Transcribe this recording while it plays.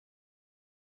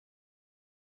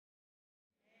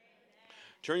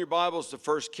Turn your Bibles to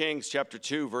 1 Kings chapter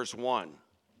 2, verse 1.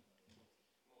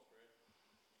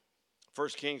 1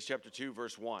 Kings chapter 2,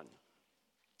 verse 1.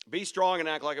 Be strong and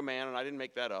act like a man, and I didn't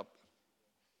make that up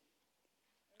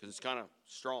because it's kind of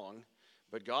strong,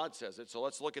 but God says it. So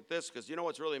let's look at this, because you know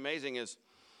what's really amazing is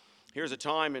here's a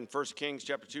time in 1 Kings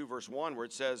chapter 2, verse 1 where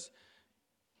it says,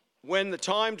 when the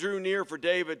time drew near for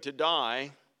David to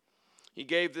die, he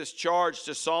gave this charge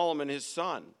to Solomon his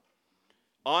son.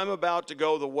 I'm about to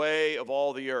go the way of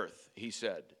all the earth, he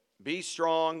said. Be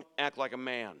strong, act like a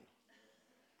man.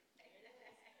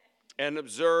 And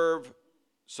observe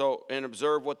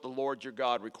what the Lord your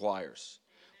God requires.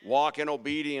 Walk in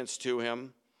obedience to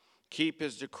him. Keep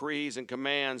his decrees and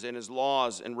commands and his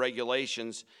laws and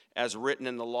regulations as written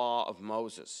in the law of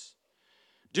Moses.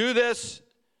 Do this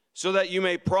so that you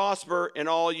may prosper in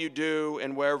all you do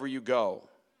and wherever you go.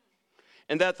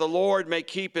 And that the Lord may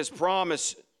keep his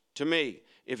promise to me.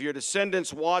 If your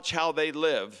descendants watch how they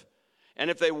live, and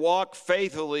if they walk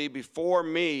faithfully before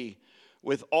me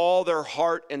with all their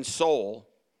heart and soul,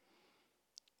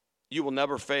 you will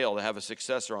never fail to have a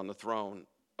successor on the throne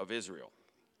of Israel.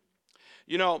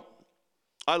 You know,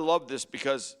 I love this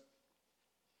because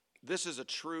this is a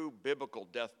true biblical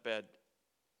deathbed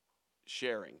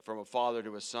sharing from a father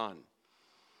to a son.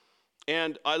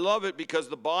 And I love it because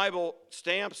the Bible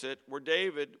stamps it where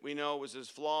David, we know, was as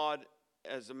flawed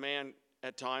as a man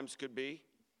at times could be,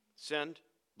 sinned,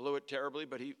 blew it terribly,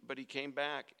 but he came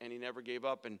back and he never gave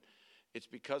up. And it's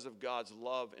because of God's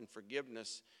love and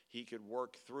forgiveness he could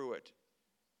work through it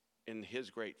in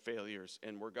his great failures.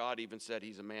 And where God even said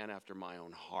he's a man after my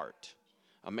own heart.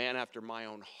 A man after my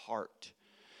own heart.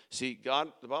 See,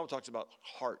 God, the Bible talks about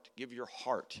heart. Give your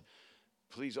heart.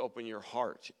 Please open your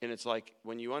heart. And it's like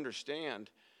when you understand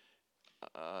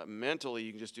mentally,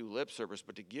 you can just do lip service,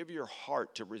 but to give your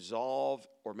heart to resolve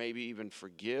or maybe even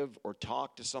forgive or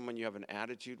talk to someone you have an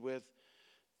attitude with,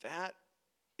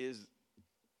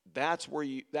 that's where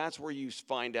you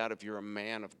find out if you're a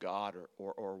man of God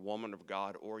or a woman of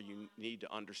God, or you need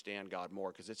to understand God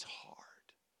more, because it's hard.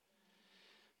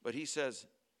 But he says,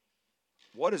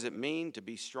 what does it mean to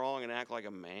be strong and act like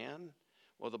a man?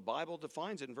 Well, the Bible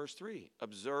defines it in verse 3.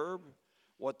 Observe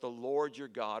what the Lord your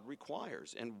God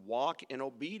requires and walk in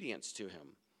obedience to him.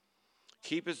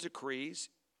 Keep his decrees,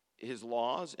 his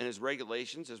laws, and his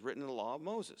regulations as written in the law of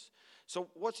Moses. So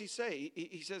what's he say?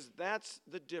 He says that's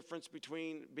the difference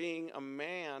between being a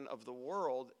man of the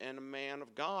world and a man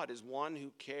of God, is one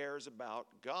who cares about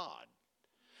God.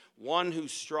 One who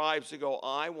strives to go,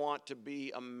 I want to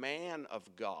be a man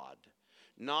of God,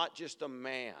 not just a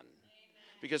man. Amen.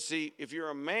 Because see, if you're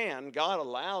a man, God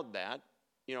allowed that,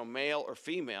 male or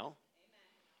female.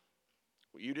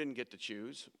 Amen. You didn't get to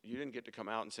choose. You didn't get to come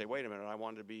out and say, wait a minute, I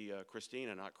wanted to be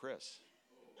Christina, not Chris.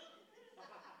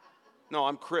 No,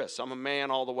 I'm Chris. I'm a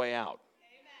man all the way out.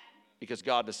 Amen. Because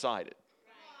God decided.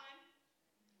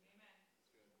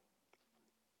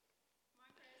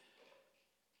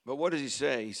 But what does he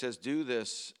say? He says, do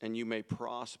this and you may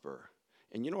prosper.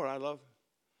 And you know what I love?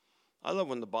 I love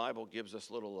when the Bible gives us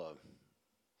little,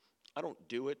 I don't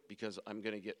do it because I'm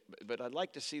going to get, but I'd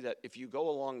like to see that if you go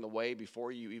along the way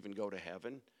before you even go to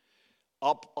heaven,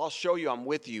 I'll show you I'm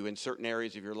with you in certain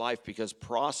areas of your life, because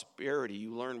prosperity,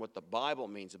 you learn what the Bible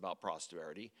means about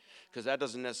prosperity, because that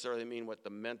doesn't necessarily mean what the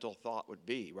mental thought would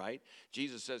be, right?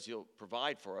 Jesus says he'll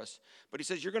provide for us, but he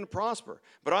says you're going to prosper.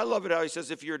 But I love it how he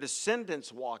says if your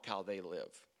descendants walk how they live.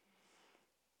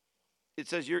 It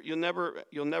says you'll never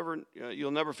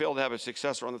fail to have a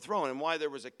successor on the throne. And why there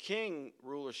was a king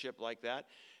rulership like that,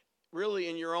 really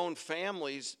in your own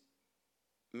families,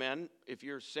 men, if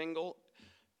you're single,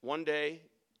 one day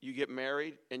you get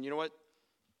married, and you know what?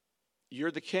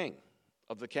 You're the king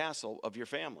of the castle of your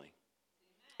family.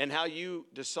 And how you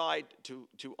decide to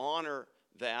honor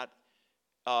that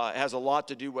has a lot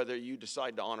to do whether you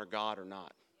decide to honor God or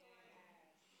not.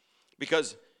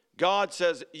 Because God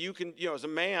says you can, as a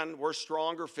man, we're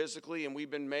stronger physically and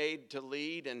we've been made to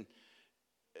lead,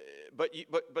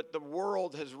 but the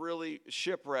world has really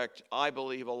shipwrecked, I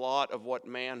believe, a lot of what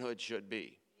manhood should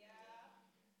be.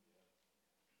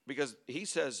 Because he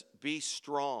says, be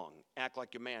strong, act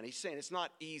like a man. He's saying it's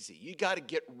not easy. You got to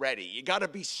get ready. You got to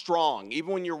be strong.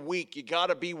 Even when you're weak, you got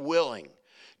to be willing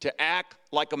to act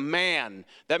like a man.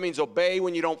 That means obey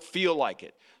when you don't feel like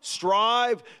it.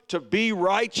 Strive to be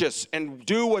righteous and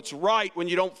do what's right when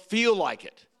you don't feel like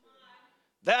it.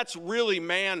 That's really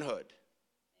manhood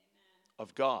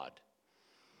of God.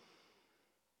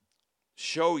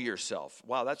 Show yourself.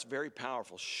 Wow, that's very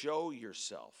powerful. Show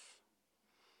yourself.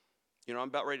 I'm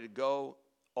about ready to go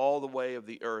all the way of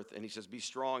the earth. And he says, be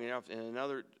strong enough. And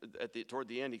toward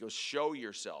the end, he goes, show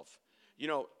yourself. You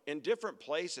know, in different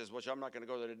places, which I'm not going to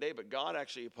go there today, but God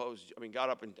actually got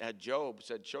up and had Job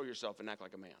said, show yourself and act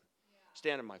like a man. Yeah.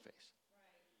 Stand in my face.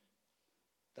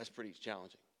 Right. That's pretty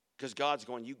challenging. Because God's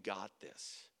going, you got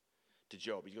this, to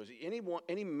Job. He goes,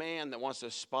 any man that wants to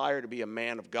aspire to be a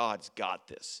man of God's got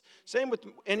this. Same with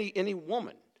any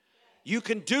woman. You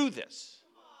can do this.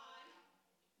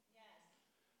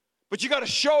 But you got to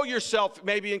show yourself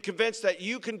maybe and convince that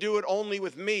you can do it only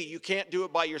with me. You can't do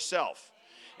it by yourself.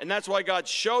 And that's why God,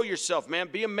 show yourself, man.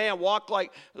 Be a man. Walk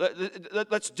like,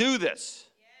 let's do this.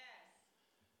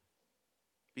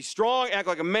 Be strong, act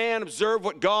like a man. Observe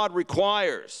what God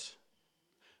requires.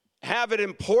 Have it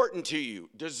important to you.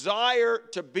 Desire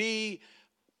to be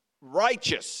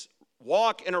righteous.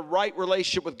 Walk in a right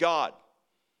relationship with God.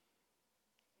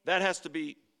 That has to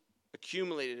be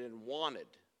accumulated and wanted.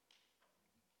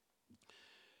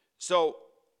 So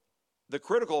the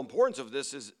critical importance of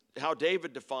this is how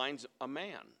David defines a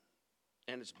man.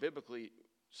 And it's biblically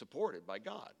supported by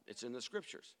God. It's in the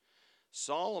scriptures.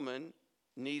 Solomon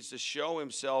needs to show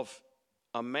himself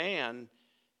a man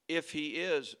if he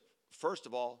is, first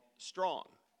of all, strong.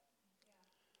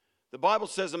 The Bible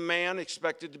says a man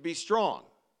expected to be strong.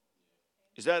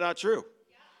 Is that not true?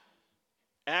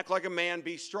 Act like a man,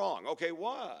 be strong. Okay,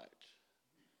 what?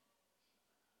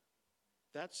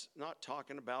 That's not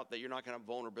talking about that you're not going to have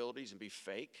vulnerabilities and be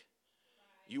fake.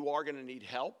 You are going to need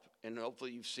help, and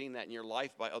hopefully you've seen that in your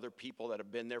life by other people that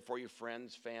have been there for you,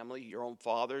 friends, family, your own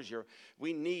fathers.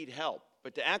 We need help.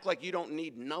 But to act like you don't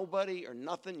need nobody or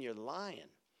nothing, you're lying.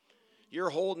 You're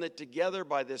holding it together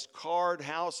by this card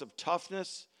house of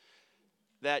toughness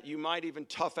that you might even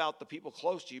tough out the people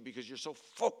close to you because you're so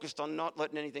focused on not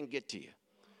letting anything get to you.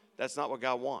 That's not what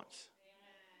God wants.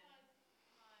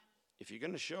 If you're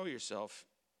going to show yourself,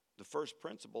 the first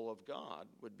principle of God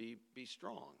would be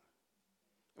strong.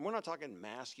 And we're not talking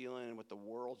masculine, what the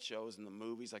world shows in the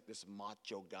movies, like this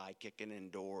macho guy kicking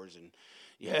indoors and,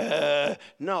 yeah.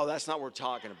 No, that's not what we're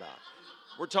talking about.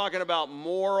 We're talking about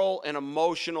moral and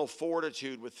emotional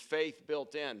fortitude with faith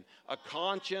built in. A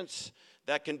conscience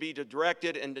that can be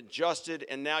directed and adjusted,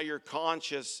 and now your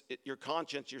conscience,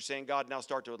 you're saying, God, now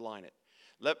start to align it.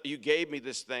 You gave me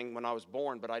this thing when I was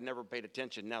born, but I never paid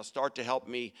attention. Now start to help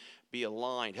me be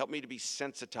aligned. Help me to be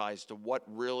sensitized to what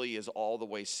really is all the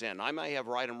way sin. I may have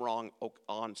right and wrong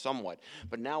on somewhat,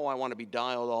 but now I want to be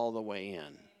dialed all the way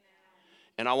in.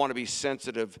 And I want to be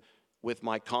sensitive with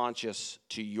my conscience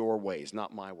to your ways,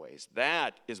 not my ways.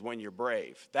 That is when you're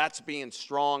brave. That's being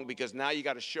strong, because now you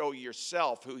got to show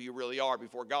yourself who you really are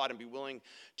before God and be willing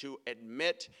to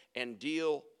admit and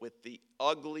deal with the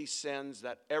ugly sins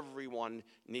that everyone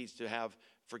needs to have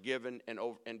forgiven and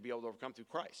be able to overcome through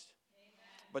Christ.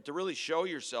 Amen. But to really show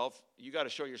yourself, you got to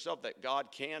show yourself that God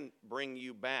can bring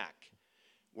you back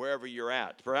wherever you're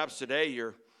at. Perhaps today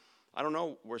I don't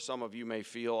know where some of you may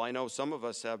feel. I know some of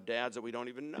us have dads that we don't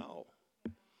even know.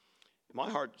 My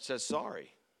heart says sorry.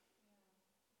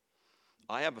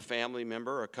 I have a family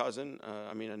member, a cousin,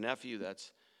 a nephew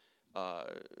that's,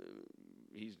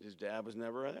 his dad was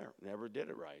never there, never did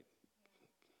it right.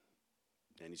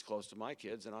 And he's close to my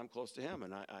kids, and I'm close to him.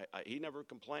 And he never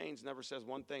complains, never says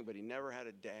one thing, but he never had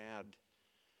a dad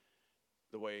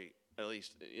the way, at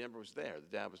least, he never was there.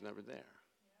 The dad was never there.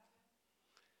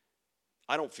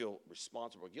 I don't feel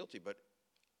responsible or guilty, but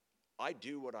I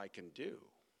do what I can do.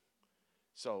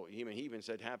 So he even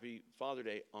said, Happy Father's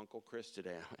Day, Uncle Chris,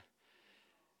 today.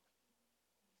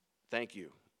 Thank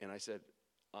you. And I said,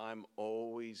 I'm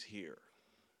always here.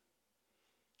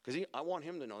 Because I want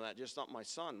him to know that, just not my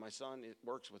son. My son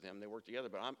works with him. They work together.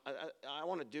 But I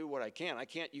want to do what I can.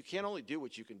 You can't only do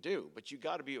what you can do, but you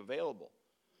got to be available.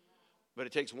 But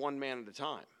it takes one man at a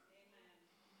time.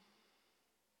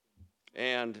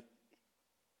 And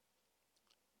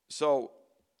so,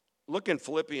 look in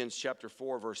Philippians chapter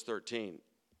 4, verse 13.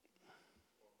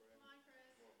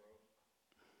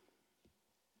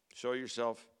 Show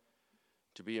yourself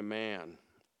to be a man.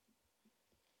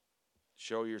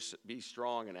 Be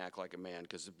strong and act like a man,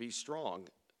 because to be strong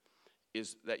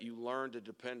is that you learn to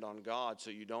depend on God so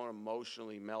you don't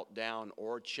emotionally melt down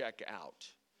or check out.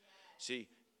 See,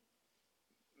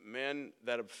 men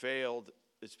that have failed,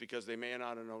 it's because they may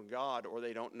not have known God, or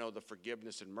they don't know the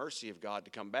forgiveness and mercy of God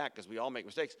to come back, because we all make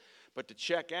mistakes. But to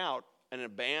check out and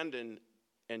abandon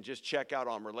and just check out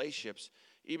on relationships,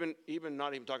 even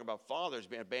not even talking about fathers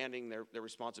abandoning their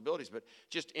responsibilities, but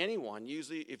just anyone,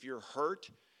 usually if you're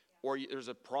hurt or there's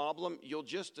a problem, you'll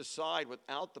just decide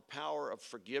without the power of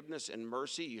forgiveness and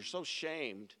mercy, you're so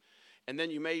shamed, and then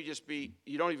you may just be,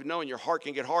 you don't even know, and your heart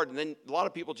can get hard, and then a lot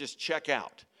of people just check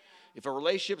out. If a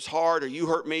relationship's hard, or you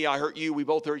hurt me, I hurt you, we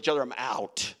both hurt each other, I'm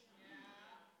out.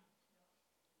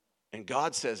 And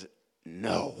God says,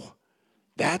 no,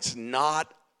 that's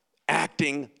not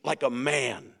acting like a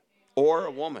man or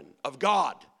a woman of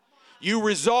God. You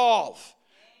resolve.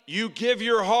 You give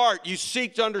your heart. You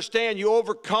seek to understand. You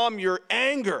overcome your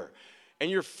anger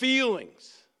and your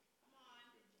feelings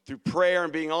through prayer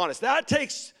and being honest. That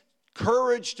takes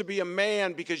courage to be a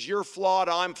man, because you're flawed,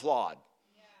 I'm flawed.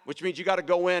 Which means you got to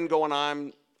go in going,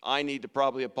 I need to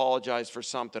probably apologize for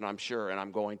something, I'm sure, and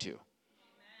I'm going to.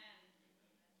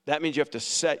 That means you have to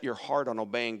set your heart on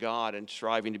obeying God and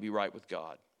striving to be right with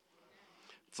God.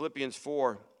 Philippians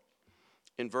 4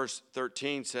 in verse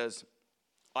 13 says,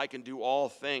 I can do all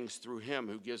things through him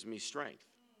who gives me strength.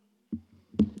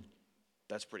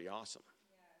 That's pretty awesome.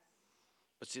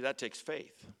 But see, that takes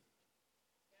faith.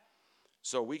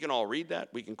 So we can all read that,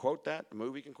 we can quote that, a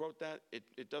movie can quote that.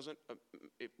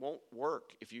 It won't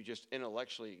work if you just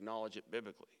intellectually acknowledge it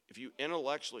biblically. If you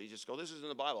intellectually just go, this is in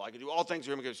the Bible, I can do all things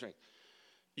through him who gives me strength.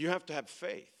 You have to have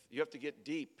faith. You have to get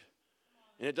deep.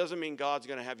 And it doesn't mean God's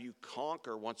going to have you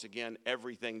conquer, once again,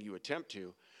 everything you attempt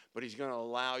to, but he's going to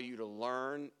allow you to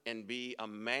learn and be a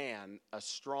man, a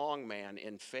strong man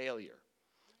in failure,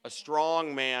 a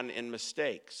strong man in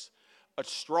mistakes, a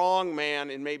strong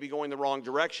man in maybe going the wrong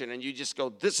direction, and you just go,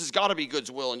 this has got to be God's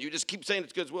will, and you just keep saying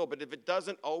it's God's will, but if it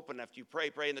doesn't open after you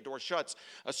pray, and the door shuts,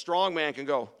 a strong man can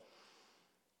go,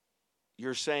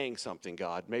 you're saying something,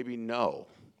 God, maybe no.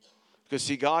 Because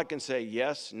see, God can say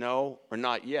yes, no, or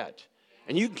not yet.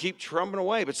 And you can keep trumping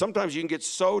away, but sometimes you can get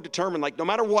so determined, like no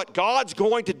matter what, God's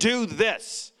going to do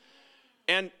this.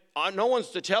 And no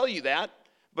one's to tell you that,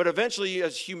 but eventually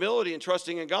as humility and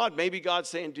trusting in God, maybe God's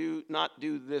saying, do not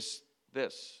do this,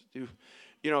 do,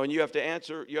 and you have to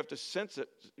answer, you have to sense it,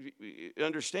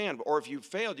 understand. Or if you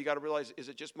failed, you got to realize, is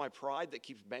it just my pride that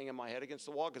keeps banging my head against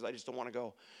the wall? Because I just don't want to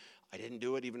go, I didn't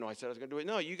do it even though I said I was going to do it.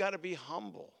 No, you got to be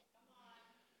humble.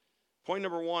 Point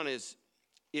number one is,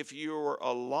 if you're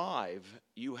alive,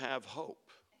 you have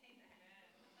hope.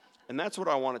 And that's what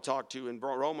I want to talk to in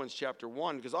Romans chapter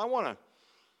 1, because I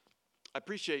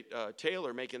appreciate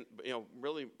Taylor making,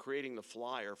 really creating the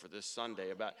flyer for this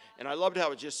Sunday about, and I loved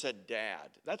how it just said dad.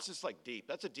 That's just like deep.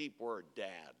 That's a deep word,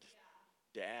 dad.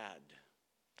 Dad.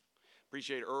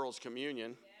 Appreciate Earl's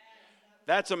communion.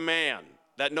 That's a man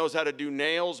that knows how to do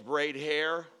nails, braid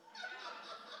hair.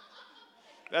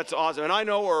 That's awesome. And I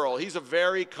know Earl. He's a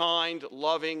very kind,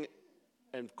 loving,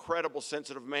 incredible,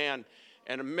 sensitive man.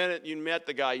 And the minute you met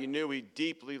the guy, you knew he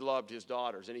deeply loved his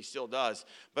daughters, and he still does.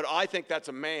 But I think that's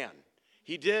a man.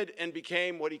 He did and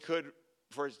became what he could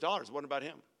for his daughters. It wasn't about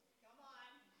him.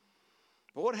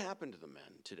 But what happened to the men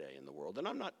today in the world? And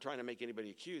I'm not trying to make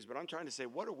anybody accused, but I'm trying to say,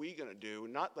 what are we going to do?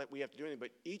 Not that we have to do anything,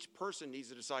 but each person needs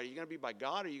to decide, are you going to be by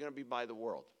God or are you going to be by the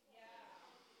world? Yeah.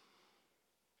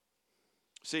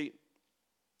 See,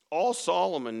 all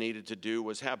Solomon needed to do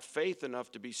was have faith enough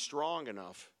to be strong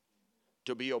enough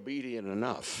to be obedient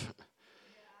enough. Yeah.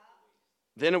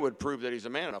 Then it would prove that he's a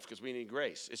man enough, because we need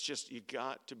grace. It's just you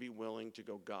got to be willing to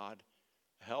go, God,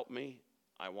 help me.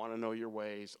 I want to know your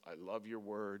ways. I love your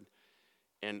word,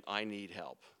 and I need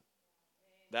help.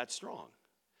 That's strong.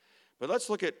 But let's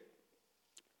look at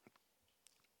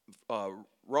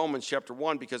Romans chapter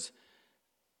 1, because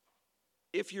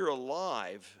if you're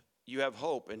alive, you have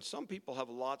hope, and some people have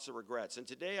lots of regrets. And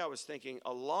today I was thinking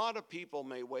a lot of people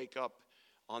may wake up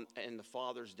in the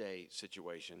Father's Day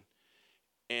situation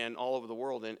and all over the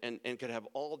world and could have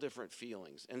all different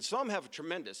feelings. And some have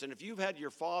tremendous. And if you've had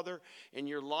your father in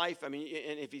your life, and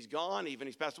if he's gone, even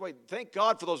he's passed away, thank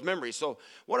God for those memories. So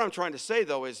what I'm trying to say,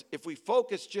 though, is if we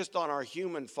focus just on our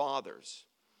human fathers,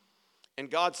 and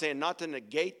God's saying not to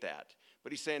negate that,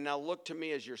 but he's saying, now look to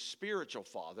me as your spiritual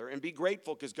father and be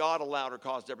grateful because God allowed or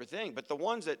caused everything. But the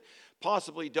ones that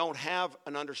possibly don't have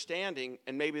an understanding,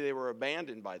 and maybe they were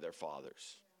abandoned by their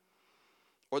fathers,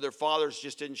 or their fathers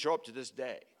just didn't show up to this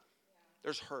day,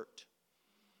 there's hurt.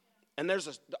 And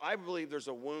I believe there's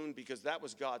a wound, because that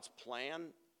was God's plan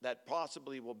that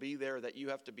possibly will be there, that you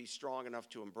have to be strong enough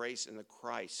to embrace in the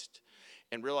Christ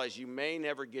and realize you may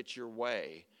never get your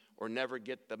way, or never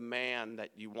get the man that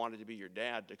you wanted to be your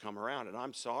dad to come around, and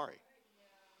I'm sorry.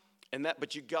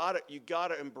 But you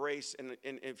gotta embrace, and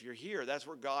if you're here, that's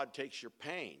where God takes your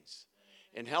pains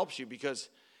and helps you, because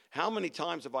how many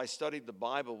times have I studied the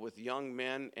Bible with young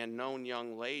men and known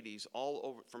young ladies all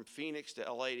over, from Phoenix to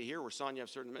LA to here, where Sonia have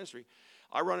certain ministry.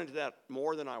 I run into that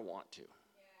more than I want to. Yes.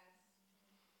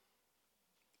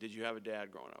 Did you have a dad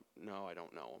growing up? No, I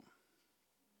don't know him.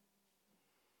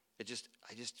 I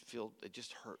just feel it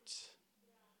just hurts,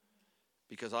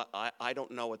 because I don't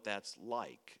know what that's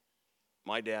like.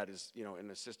 My dad is,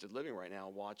 in assisted living right now,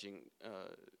 watching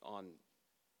on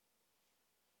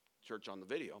church on the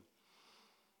video,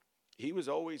 he was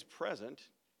always present.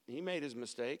 He made his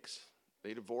mistakes.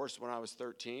 They divorced when I was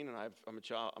 13, and I'm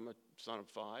a son of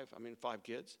 5. 5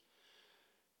 kids.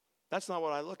 That's not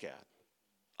what I look at.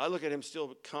 I look at him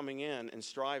still coming in and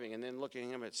striving, and then looking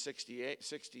at him at 68,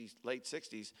 60, late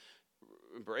 60s,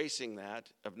 embracing that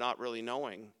of not really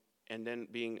knowing, and then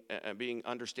being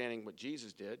understanding what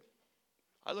Jesus did.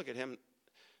 I look at him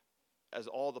as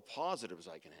all the positives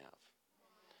I can have.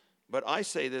 But I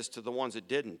say this to the ones that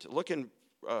didn't. Look in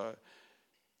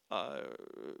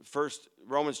first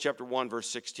Romans chapter 1, verse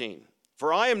 16.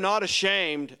 For I am not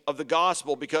ashamed of the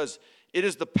gospel, because it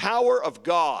is the power of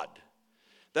God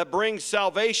that brings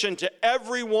salvation to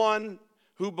everyone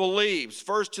who believes,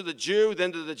 first to the Jew,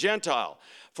 then to the Gentile.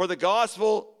 For the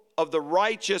gospel of the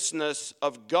righteousness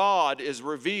of God is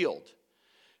revealed,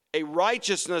 a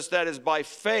righteousness that is by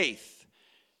faith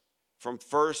from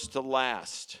first to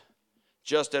last,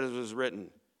 just as it was written,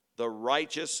 the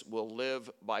righteous will live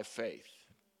by faith.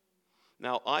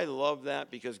 Now, I love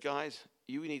that because, guys,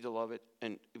 you need to love it,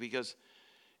 and because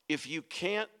if you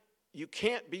can't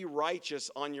be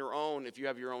righteous on your own if you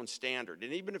have your own standard.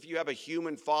 And even if you have a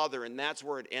human father and that's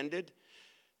where it ended,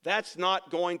 that's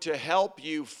not going to help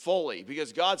you fully,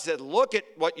 because God said, look at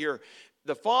what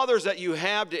the fathers that you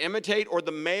have to imitate, or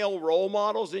the male role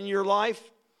models in your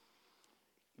life.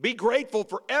 Be grateful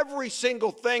for every single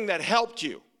thing that helped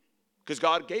you, because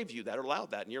God gave you that or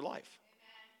allowed that in your life.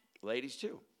 Amen. Ladies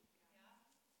too.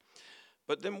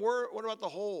 But then what about the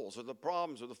holes or the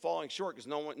problems or the falling short?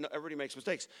 Because everybody makes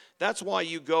mistakes. That's why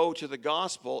you go to the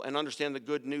gospel and understand the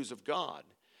good news of God.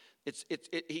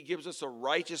 He gives us a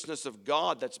righteousness of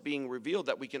God that's being revealed,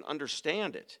 that we can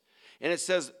understand it. And it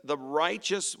says the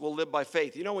righteous will live by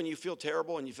faith. You know, when you feel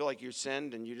terrible and you feel like you're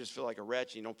sinned and you just feel like a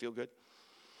wretch and you don't feel good,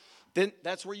 then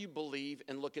that's where you believe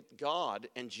and look at God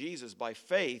and Jesus by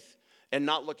faith and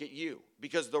not look at you.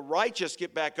 Because the righteous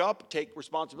get back up, take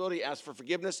responsibility, ask for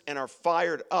forgiveness, and are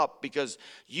fired up because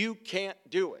you can't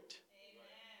do it.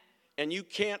 Amen. And you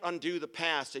can't undo the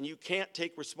past, and you can't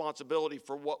take responsibility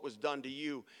for what was done to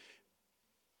you.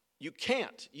 You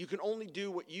can't. You can only do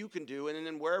what you can do, and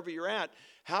then wherever you're at,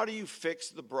 how do you fix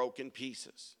the broken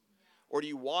pieces? Or do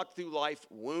you walk through life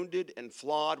wounded and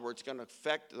flawed where it's going to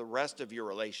affect the rest of your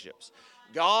relationships?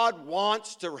 God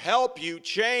wants to help you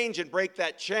change and break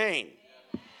that chain.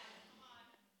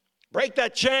 Break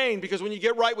that chain, because when you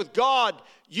get right with God,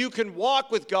 you can walk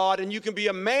with God, and you can be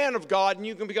a man of God, and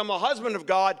you can become a husband of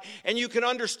God, and you can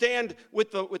understand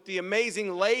with the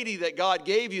amazing lady that God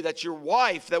gave you, that's your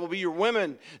wife, that will be your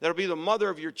woman, that will be the mother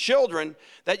of your children,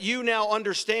 that you now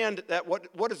understand that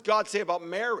what does God say about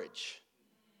marriage?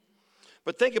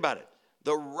 But think about it.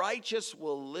 The righteous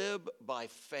will live by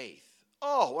faith.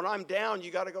 Oh, when I'm down,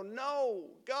 you got to go, no,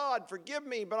 God, forgive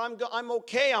me, but I'm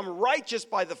okay. I'm righteous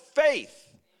by the faith.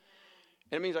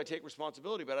 And it means I take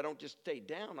responsibility, but I don't just stay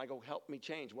down. I go, help me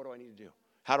change. What do I need to do?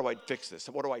 How do I fix this?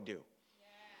 What do I do?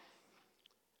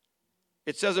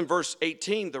 It says in verse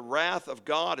 18, the wrath of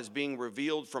God is being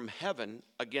revealed from heaven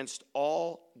against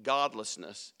all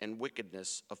godlessness and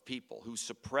wickedness of people who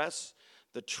suppress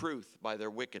the truth by their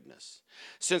wickedness.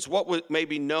 Since what may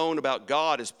be known about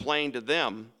God is plain to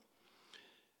them,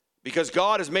 because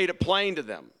God has made it plain to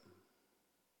them.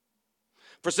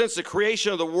 For since the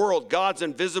creation of the world, God's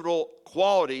invisible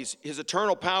qualities, his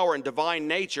eternal power and divine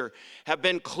nature, have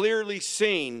been clearly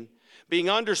seen, being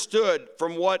understood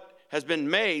from what has been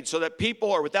made, so that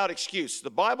people are without excuse.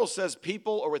 The Bible says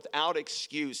people are without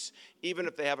excuse, even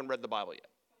if they haven't read the Bible yet.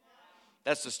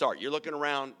 That's the start. You're looking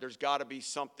around, there's got to be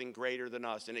something greater than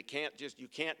us. And you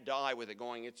can't die with it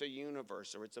going, it's a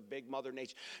universe or it's a big mother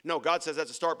nature. No, God says that's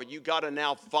a start, but you got to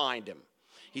now find him.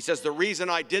 He says, the reason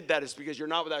I did that is because you're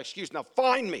not without excuse. Now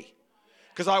find me,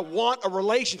 because I want a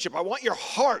relationship. I want your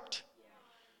heart.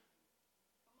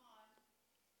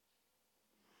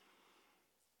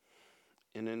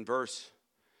 And in verse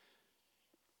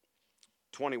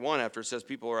 21, after it says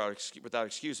people are without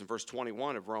excuse, in verse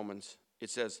 21 of Romans, it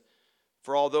says,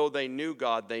 for although they knew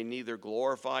God, they neither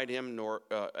glorified him nor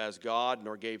as God,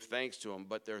 nor gave thanks to him,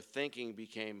 but their thinking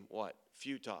became what?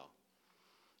 Futile.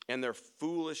 And their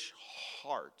foolish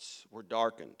hearts were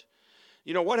darkened.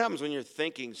 You know, what happens when your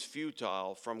thinking's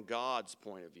futile from God's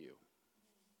point of view?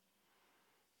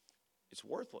 It's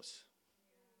worthless.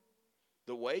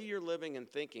 The way you're living and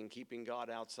thinking, keeping God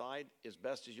outside, as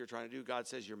best as you're trying to do, God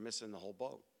says you're missing the whole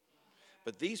boat.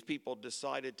 But these people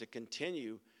decided to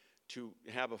continue to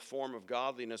have a form of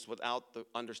godliness without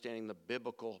understanding the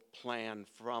biblical plan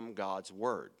from God's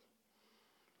word.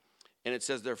 And it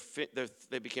says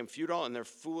they became futile and their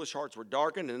foolish hearts were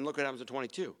darkened. And then look what happens in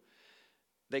 22.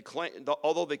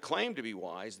 Although they claimed to be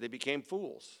wise, they became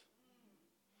fools.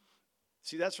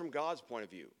 See, that's from God's point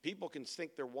of view. People can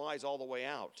think they're wise all the way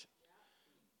out,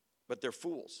 but they're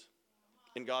fools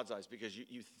in God's eyes, because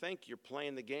you think you're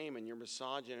playing the game and you're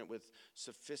massaging it with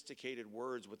sophisticated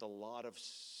words with a lot of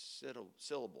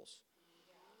syllables.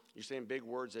 You're saying big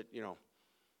words that,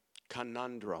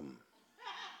 conundrum.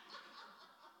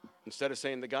 Instead of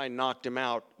saying the guy knocked him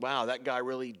out, wow, that guy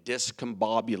really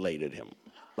discombobulated him.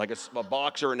 Like a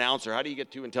boxer announcer, how do you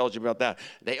get too intelligent about that?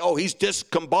 He's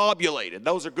discombobulated.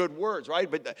 Those are good words, right?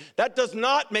 But that does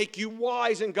not make you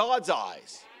wise in God's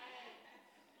eyes.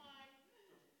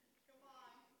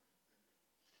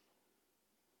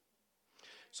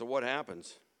 So what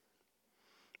happens?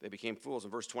 They became fools.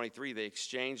 In verse 23, they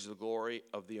exchanged the glory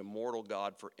of the immortal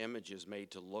God for images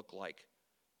made to look like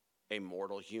a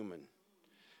mortal human,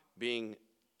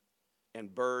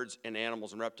 and birds and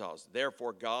animals and reptiles.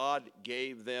 Therefore, God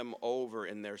gave them over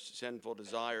in their sinful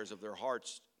desires of their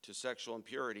hearts to sexual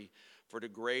impurity, for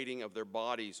degrading of their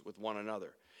bodies with one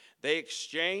another. They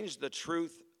exchanged the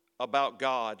truth about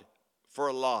God for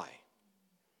a lie.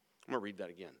 I'm going to read that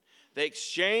again. They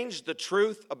exchanged the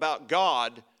truth about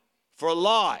God for a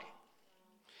lie,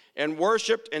 and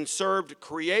worshiped and served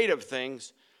creative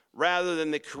things rather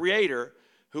than the Creator,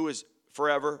 who is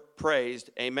forever praised.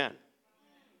 Amen.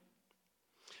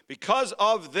 Because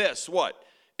of this, what?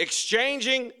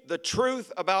 Exchanging the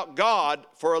truth about God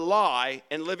for a lie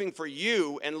and living for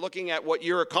you and looking at what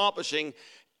you're accomplishing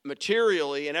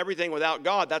materially and everything without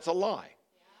God, that's a lie.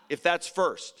 Yeah. If that's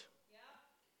first. Yeah.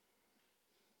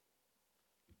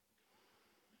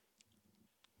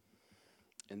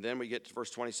 And then we get to verse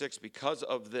 26. Because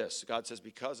of this, God says,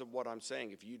 because of what I'm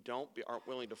saying, if you aren't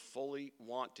willing to fully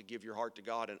want to give your heart to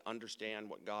God and understand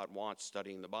what God wants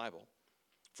studying the Bible,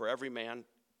 for every man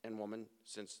and woman,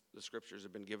 since the scriptures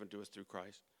have been given to us through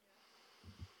Christ.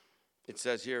 It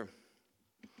says here,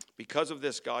 because of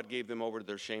this, God gave them over to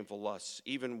their shameful lusts.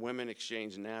 Even women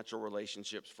exchanged natural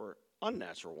relationships for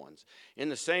unnatural ones. In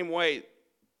the same way,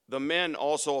 the men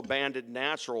also abandoned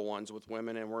natural ones with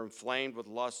women and were inflamed with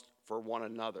lust for one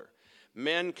another.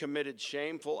 Men committed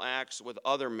shameful acts with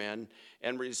other men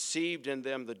and received in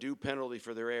them the due penalty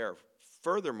for their error.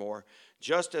 Furthermore,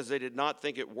 just as they did not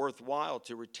think it worthwhile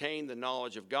to retain the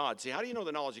knowledge of God. See, how do you know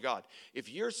the knowledge of God? If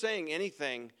you're saying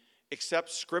anything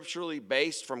except scripturally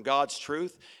based from God's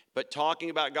truth, but talking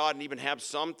about God and even have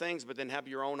some things, but then have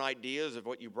your own ideas of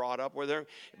what you brought up with her,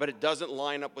 but it doesn't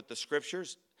line up with the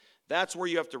scriptures, that's where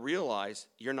you have to realize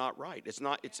you're not right. It's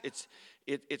not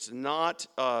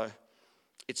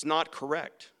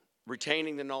correct.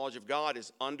 Retaining the knowledge of God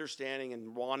is understanding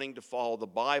and wanting to follow the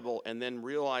Bible, and then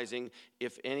realizing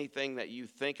if anything that you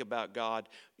think about God,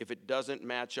 if it doesn't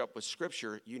match up with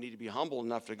Scripture, you need to be humble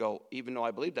enough to go, even though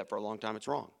I believed that for a long time, it's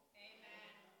wrong.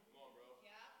 Amen.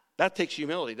 That takes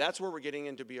humility. That's where we're getting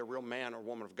into be a real man or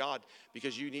woman of God,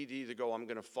 because you need to either go, I'm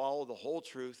going to follow the whole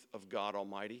truth of God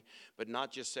Almighty, but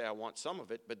not just say I want some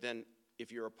of it, but then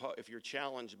if you're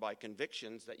challenged by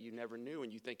convictions that you never knew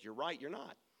and you think you're right, you're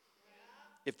not.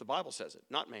 If the Bible says it,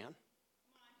 not man.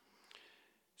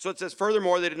 So it says,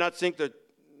 furthermore, they did not think that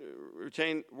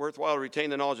worthwhile to retain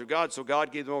the knowledge of God, so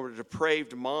God gave them over to a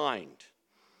depraved mind,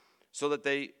 so that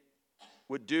they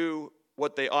would do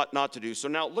what they ought not to do. So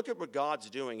now look at what God's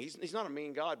doing. He's not a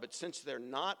mean God, but since they're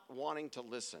not wanting to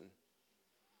listen,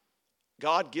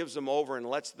 God gives them over and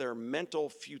lets their mental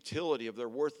futility of their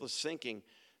worthless thinking,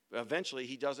 eventually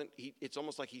it's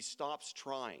almost like he stops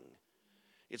trying.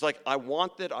 It's like, I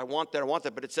want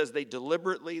that, but it says they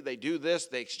deliberately, they do this,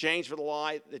 they exchange for the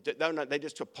lie, they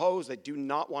just oppose, they do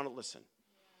not want to listen.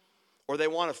 Or they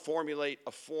want to formulate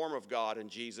a form of God in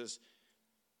Jesus,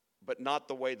 but not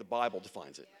the way the Bible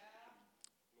defines it.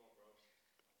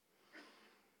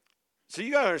 So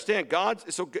you got to understand,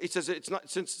 so it says it's not,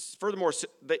 since furthermore,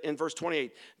 in verse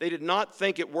 28, they did not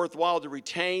think it worthwhile to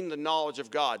retain the knowledge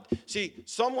of God. See,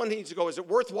 someone needs to go, is it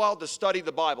worthwhile to study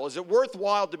the Bible? Is it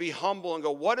worthwhile to be humble and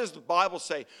go, what does the Bible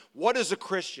say? What is a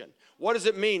Christian? What does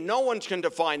it mean? No one can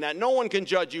define that. No one can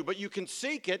judge you, but you can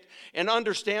seek it and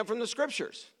understand from the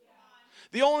scriptures.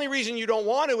 The only reason you don't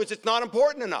want to is it's not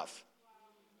important enough.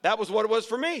 That was what it was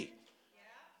for me.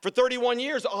 For 31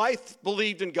 years, I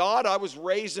believed in God. I was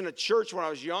raised in a church when I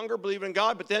was younger, believing in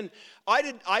God. But then I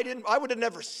would have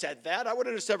never said that. I would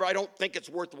have said, I don't think it's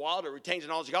worthwhile to retain the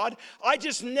knowledge of God. I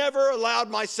just never allowed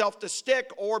myself to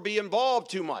stick or be involved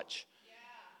too much. Yeah.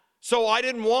 So I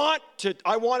didn't want to,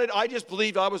 I just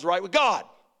believed I was right with God.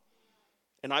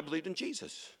 And I believed in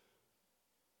Jesus.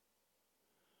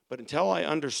 But until I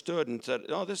understood and said,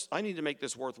 I need to make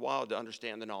this worthwhile to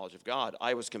understand the knowledge of God,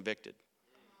 I was convicted.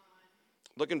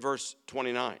 Look in verse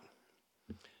 29.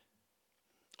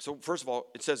 So first of all,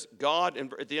 it says God,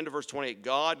 at the end of verse 28,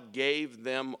 God gave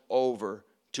them over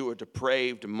to a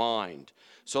depraved mind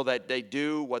so that they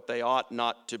do what they ought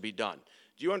not to be done.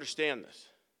 Do you understand this?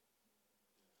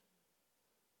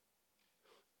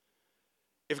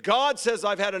 If God says,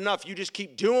 I've had enough, you just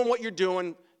keep doing what you're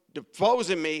doing,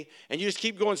 deposing me, and you just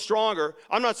keep going stronger.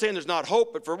 I'm not saying there's not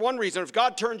hope, but for one reason, if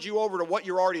God turns you over to what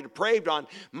you're already depraved on,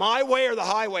 my way or the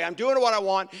highway, I'm doing what I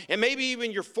want, and maybe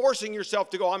even you're forcing yourself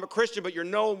to go, I'm a Christian, but you're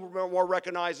no more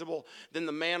recognizable than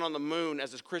the man on the moon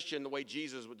as a Christian the way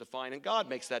Jesus would define, and God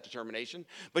makes that determination,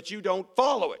 but you don't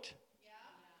follow it.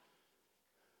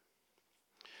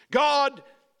 God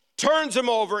turns him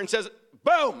over and says,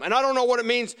 boom, and I don't know what it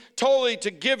means totally to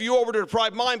give you over to the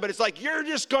depraved mind, but it's like you're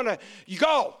just gonna, you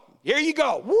go. Here you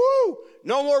go. Woo!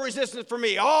 No more resistance for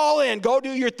me. All in. Go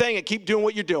do your thing and keep doing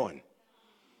what you're doing.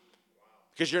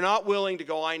 Because you're not willing to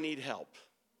go, I need help.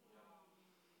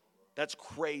 That's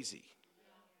crazy.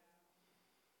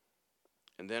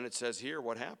 And then it says here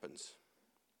what happens.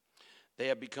 They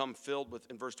have become filled with,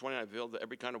 in verse 29, filled with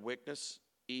every kind of wickedness,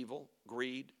 evil,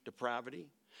 greed, depravity.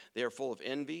 They are full of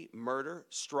envy, murder,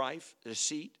 strife,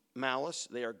 deceit, malice.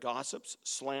 They are gossips,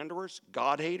 slanderers,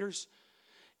 God-haters,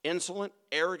 insolent,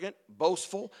 arrogant,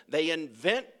 boastful. They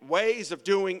invent ways of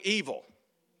doing evil.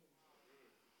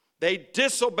 They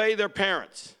disobey their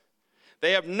parents.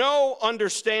 They have no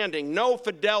understanding, no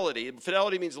fidelity.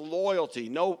 Fidelity means loyalty,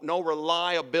 no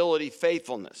reliability,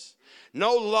 faithfulness.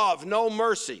 No love, no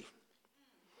mercy.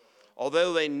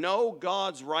 Although they know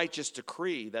God's righteous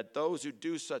decree that those who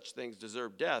do such things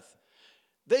deserve death,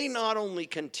 they not only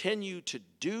continue to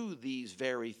do these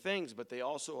very things, but they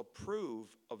also approve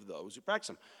of those who practice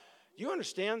them. You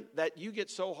understand that you get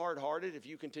so hard-hearted if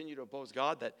you continue to oppose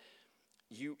God that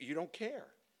you don't care.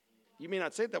 You may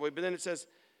not say it that way, but then it says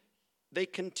they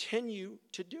continue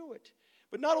to do it.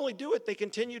 But not only do it, they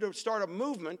continue to start a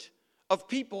movement of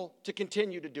people to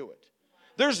continue to do it.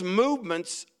 There's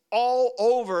movements all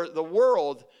over the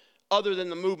world other than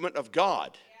the movement of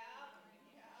God.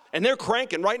 And they're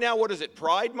cranking. Right now, what is it?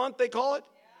 Pride Month, they call it?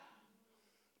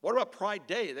 What about Pride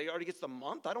Day? They already get the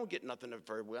month? I don't get nothing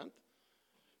for a month.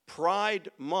 Pride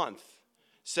Month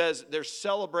says they're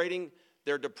celebrating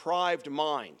their deprived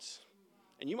minds.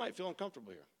 And you might feel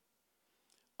uncomfortable here.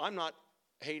 I'm not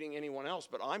hating anyone else,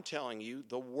 but I'm telling you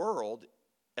the world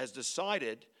has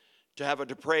decided to have a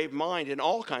depraved mind in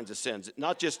all kinds of sins,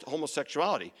 not just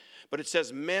homosexuality. But it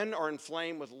says men are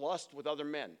inflamed with lust with other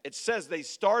men. It says they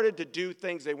started to do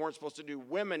things they weren't supposed to do.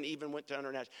 Women even went to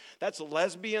international. That's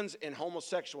lesbians and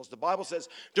homosexuals. The Bible says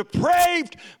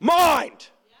depraved mind.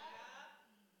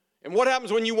 And what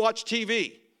happens when you watch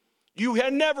TV? You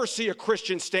never see a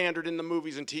Christian standard in the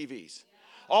movies and TVs.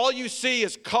 All you see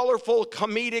is colorful,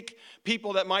 comedic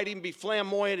people that might even be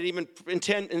flamboyant and even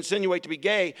insinuate to be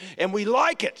gay. And we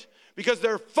like it because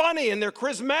they're funny and they're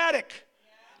charismatic.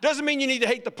 Doesn't mean you need to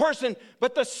hate the person,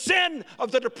 but the sin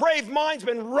of the depraved mind's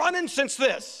been running since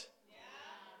this.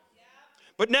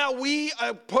 But now we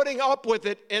are putting up with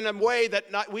it in a way that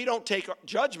we don't take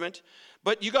judgment,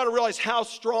 but you got to realize how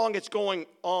strong it's going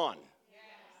on.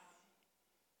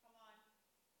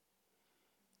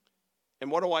 And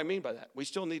what do I mean by that? We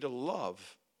still need to love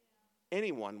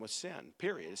anyone with sin,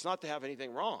 period. It's not to have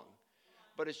anything wrong,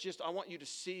 but it's just I want you to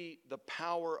see the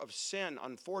power of sin,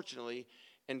 unfortunately,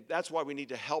 and that's why we need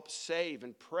to help save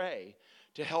and pray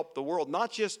to help the world,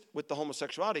 not just with the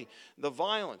homosexuality, the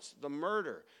violence, the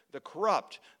murder, the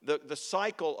corrupt, the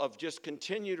cycle of just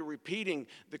continue to repeating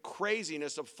the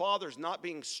craziness of fathers not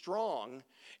being strong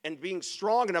and being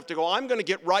strong enough to go, I'm going to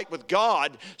get right with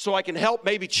God so I can help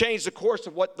maybe change the course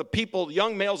of what the people,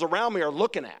 young males around me are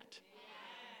looking at.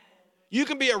 You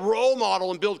can be a role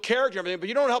model and build character and everything, but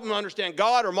you don't help them understand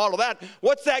God or model that.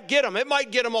 What's that get them? It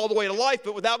might get them all the way to life,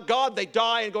 but without God, they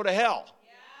die and go to hell.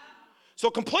 So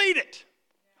complete it.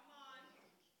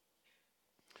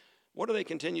 What do they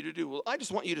continue to do? Well, I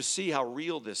just want you to see how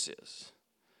real this is.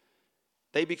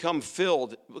 They become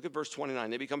filled, look at verse 29,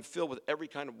 they become filled with every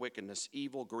kind of wickedness,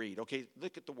 evil, greed. Okay,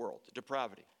 look at the world,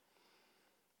 depravity.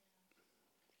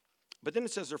 But then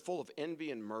it says they're full of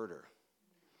envy and murder.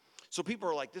 So people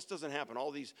are like, this doesn't happen.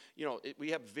 All these,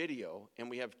 we have video and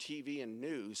we have TV and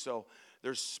news. So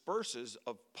there's spurses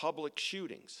of public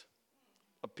shootings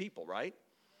of people, right?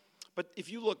 But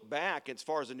if you look back, as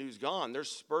far as the news gone,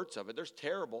 there's spurts of it. There's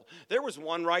terrible. There was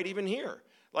one right even here.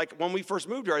 Like when we first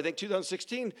moved here, I think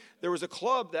 2016, there was a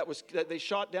club that they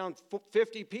shot down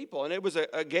 50 people. And it was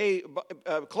a gay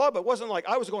club. It wasn't like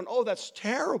I was going, oh, that's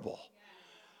terrible.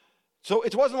 So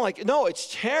it wasn't like, no,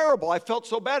 it's terrible. I felt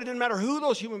so bad. It didn't matter who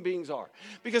those human beings are.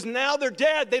 Because now they're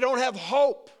dead. They don't have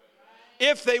hope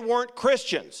if they weren't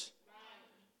Christians.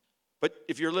 But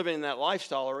if you're living in that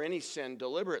lifestyle or any sin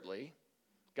deliberately,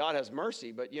 God has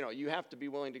mercy, but you have to be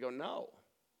willing to go, no.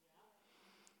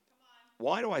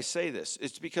 Why do I say this?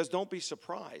 It's because don't be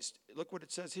surprised. Look what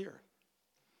it says here.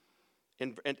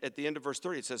 At the end of verse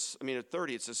 30, it says,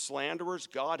 it says slanderers,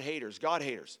 God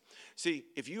haters. See,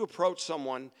 if you approach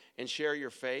someone and share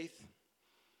your faith,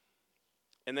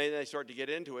 and then they start to get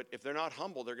into it, if they're not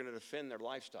humble, they're going to defend their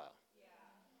lifestyle.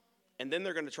 And then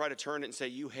they're going to try to turn it and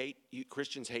say,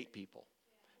 Christians hate people.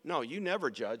 No, you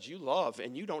never judge, you love,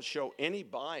 and you don't show any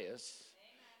bias,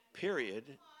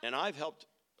 period. And I've helped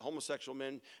homosexual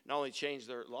men not only change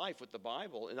their life with the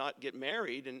Bible and not get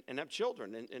married and have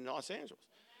children in Los Angeles.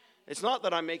 It's not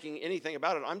that I'm making anything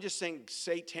about it. I'm just saying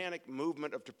satanic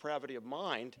movement of depravity of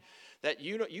mind that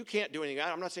you can't do anything.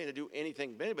 I'm not saying to do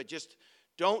anything big, but just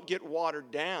don't get watered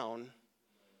down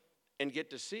and get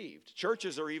deceived.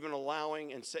 Churches are even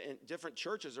allowing, and different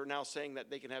churches are now saying that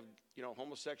they can have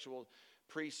homosexual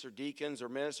priests or deacons or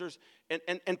ministers,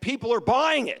 and people are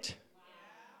buying it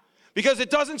because it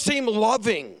doesn't seem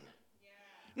loving.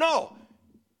 No,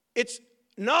 it's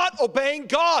not obeying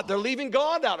God. They're leaving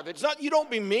God out of it. It's not, you don't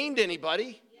be mean to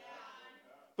anybody,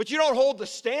 but you don't hold the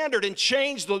standard and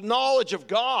change the knowledge of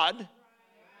God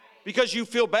because you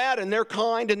feel bad and they're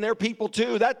kind and they're people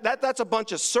too. That's a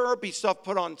bunch of syrupy stuff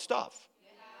put on stuff.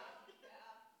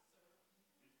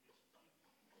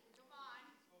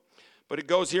 But it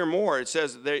goes here more. It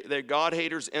says they're God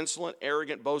haters, insolent,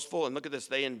 arrogant, boastful. And look at this.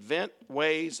 They invent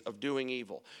ways of doing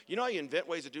evil. You know how you invent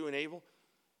ways of doing evil?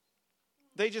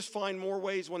 They just find more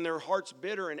ways when their heart's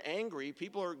bitter and angry.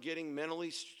 People are getting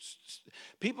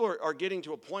people are getting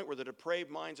to a point where the depraved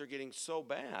minds are getting so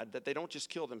bad that they don't just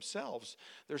kill themselves.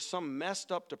 There's some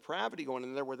messed up depravity going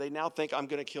in there where they now think, I'm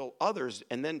going to kill others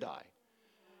and then die.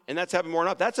 And that's happening more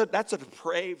and more. That's a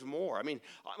depraved more. I mean,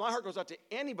 my heart goes out to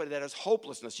anybody that has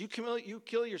hopelessness. You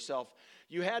kill yourself.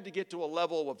 You had to get to a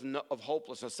level of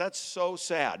hopelessness. That's so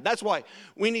sad. That's why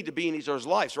we need to be in each other's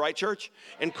lives, right, church?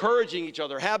 Encouraging each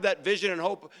other. Have that vision and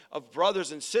hope of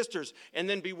brothers and sisters, and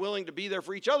then be willing to be there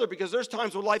for each other, because there's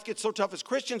times when life gets so tough as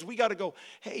Christians, we got to go,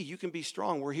 hey, you can be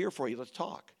strong. We're here for you. Let's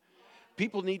talk.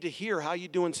 People need to hear how you're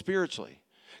doing spiritually,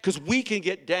 because we can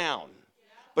get down.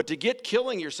 But to get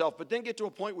killing yourself, but then get to a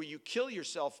point where you kill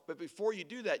yourself, but before you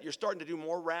do that, you're starting to do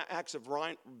more acts of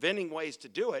inventing ways to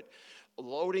do it,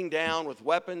 loading down with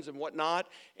weapons and whatnot,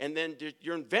 and then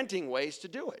you're inventing ways to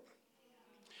do it.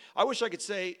 I wish I could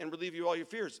say and relieve you all your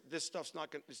fears. This stuff's not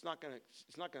going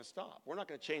to stop. We're not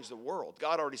going to change the world.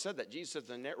 God already said that. Jesus said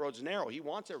the road's narrow. He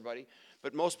wants everybody,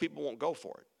 but most people won't go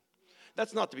for it.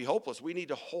 That's not to be hopeless. We need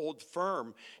to hold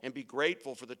firm and be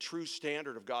grateful for the true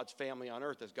standard of God's family on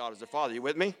earth as God is their Father. You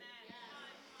with me?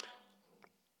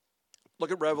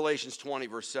 Look at Revelations 20,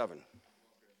 verse 7.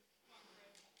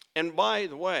 And by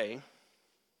the way,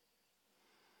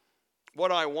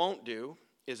 what I won't do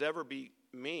is ever be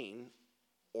mean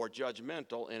or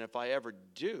judgmental, and if I ever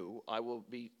do, I will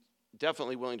be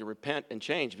definitely willing to repent and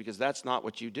change, because that's not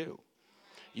what you do.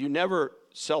 You never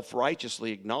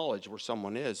self-righteously acknowledge where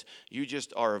someone is. You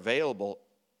just are available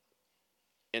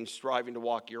and striving to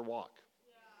walk your walk.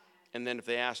 And then if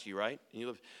they ask you, right?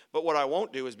 But what I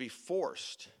won't do is be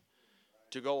forced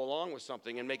to go along with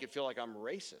something and make it feel like I'm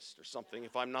racist or something.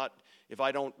 If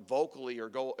I don't vocally or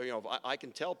go, if I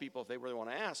can tell people if they really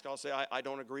want to ask, I'll say I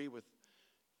don't agree with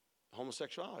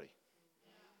homosexuality.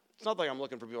 It's not like I'm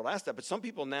looking for people to ask that, but some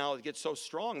people now get so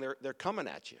strong, they're coming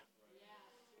at you.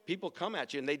 People come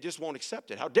at you and they just won't accept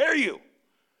it. How dare you?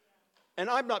 And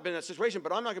I've not been in that situation,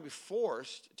 but I'm not going to be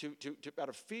forced to out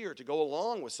of fear to go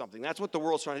along with something. That's what the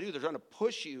world's trying to do. They're trying to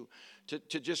push you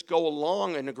to just go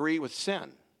along and agree with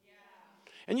sin.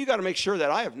 And you got to make sure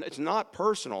that it's not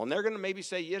personal. And they're going to maybe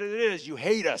say, yeah, it is. You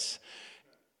hate us.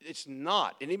 It's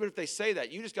not. And even if they say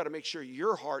that, you just got to make sure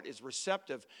your heart is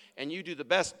receptive and you do the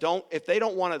best. If they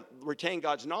don't want to retain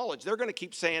God's knowledge, they're going to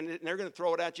keep saying it and they're going to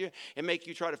throw it at you and make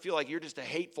you try to feel like you're just a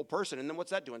hateful person. And then what's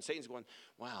that doing? Satan's going,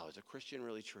 wow, is a Christian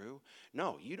really true?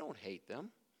 No, you don't hate them.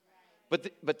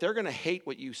 But they're going to hate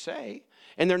what you say,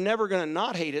 and they're never going to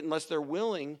not hate it unless they're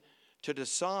willing to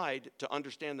decide to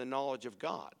understand the knowledge of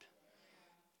God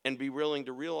and be willing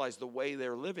to realize the way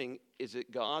they're living is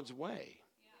it God's way.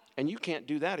 And you can't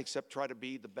do that except try to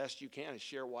be the best you can and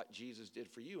share what Jesus did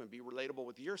for you and be relatable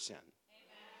with your sin.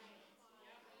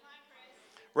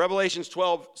 Revelations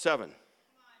 12:7.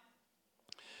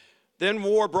 Then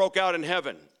war broke out in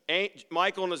heaven.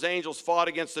 Michael and his angels fought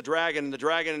against the dragon, and the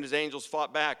dragon and his angels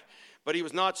fought back. But he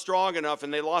was not strong enough,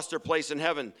 and they lost their place in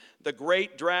heaven. The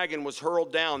great dragon was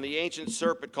hurled down, the ancient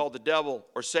serpent called the devil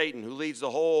or Satan, who leads the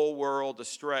whole world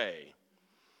astray.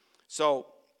 So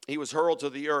he was hurled to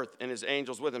the earth and his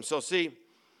angels with him. So see,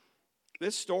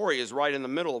 This story is right in the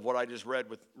middle of what I just read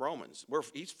with Romans.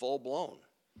 He's full blown.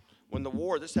 When the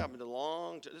war, this happened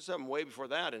this happened way before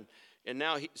that, and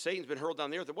now Satan's been hurled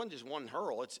down the earth. It wasn't just one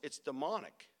hurl; it's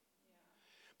demonic. Yeah.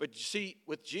 But you see,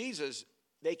 with Jesus,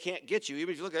 they can't get you.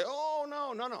 Even if you look at,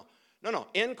 no.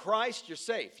 In Christ, you're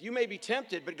safe. You may be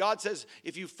tempted, but God says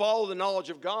if you follow the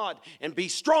knowledge of God and be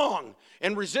strong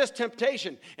and resist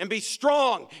temptation and be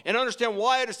strong and understand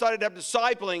why I decided to have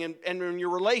discipling and in your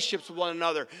relationships with one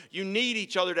another, you need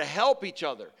each other to help each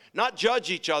other, not judge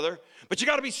each other, but you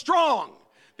got to be strong.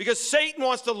 Because Satan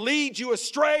wants to lead you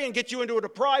astray and get you into a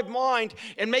deprived mind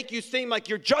and make you seem like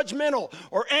you're judgmental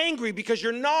or angry because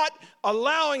you're not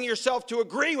allowing yourself to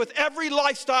agree with every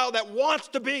lifestyle that wants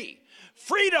to be.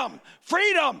 Freedom,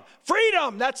 freedom,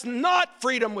 freedom. That's not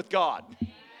freedom with God.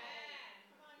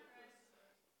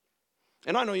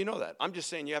 And I know you know that. I'm just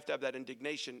saying you have to have that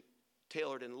indignation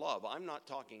tailored in love. I'm not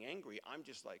talking angry. I'm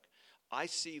just like, I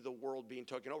see the world being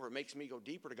taken over. It makes me go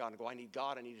deeper to God and go, I need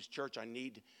God, I need His church,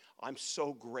 I'm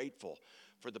so grateful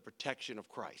for the protection of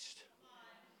Christ.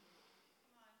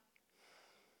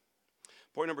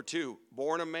 Point number 2,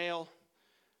 born a male,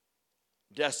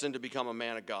 destined to become a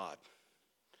man of God.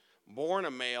 Born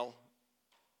a male,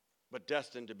 but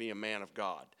destined to be a man of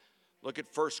God. Look at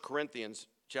 1 Corinthians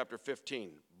chapter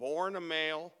 15. Born a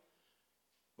male,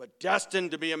 but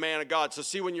destined to be a man of God. So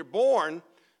see, when you're born,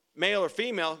 male or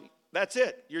female, that's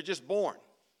it. You're just born.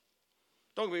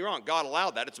 Don't get me wrong. God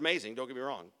allowed that. It's amazing. Don't get me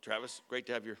wrong. Travis, great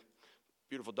to have your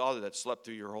beautiful daughter that slept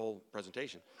through your whole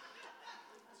presentation.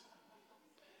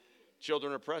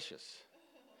 Children are precious.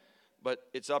 But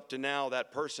it's up to now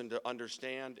that person to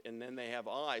understand, and then they have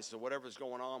eyes. So whatever's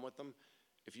going on with them,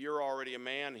 if you're already a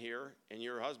man here and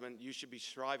you're a husband, you should be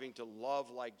striving to love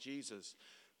like Jesus.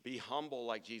 Be humble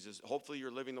like Jesus. Hopefully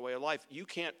you're living the way of life. You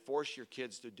can't force your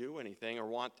kids to do anything or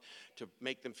want to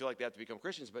make them feel like they have to become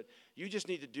Christians, but you just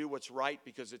need to do what's right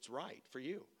because it's right for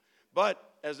you. But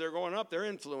as they're growing up, they're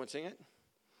influencing it.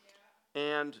 Yeah.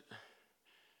 And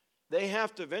they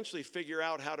have to eventually figure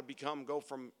out how to go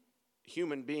from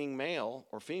human being male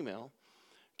or female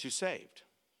to saved.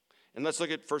 And let's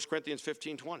look at 1 Corinthians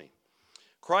 15:20.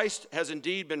 Christ has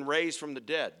indeed been raised from the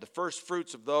dead, the first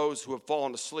fruits of those who have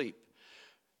fallen asleep.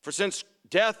 For since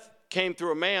death came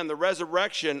through a man, the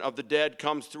resurrection of the dead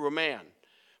comes through a man.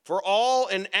 For all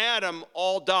in Adam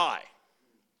all die.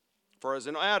 For as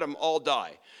in Adam all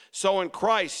die, so in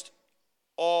Christ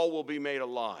all will be made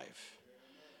alive.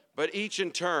 But each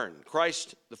in turn,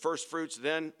 Christ the first fruits,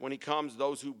 then when he comes,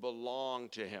 those who belong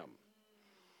to him.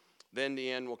 Then the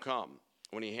end will come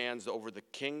when he hands over the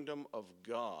kingdom of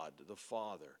God the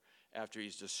Father after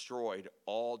he's destroyed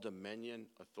all dominion,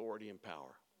 authority, and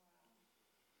power.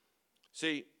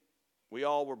 See, we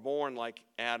all were born like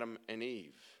Adam and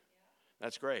Eve.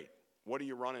 That's great. What are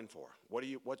you running for?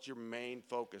 What's your main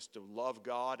focus? To love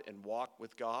God and walk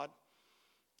with God?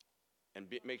 And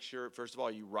make sure, first of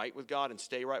all, you right with God and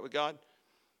stay right with God?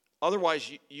 Otherwise,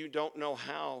 you don't know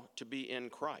how to be in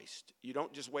Christ. You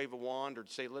don't just wave a wand or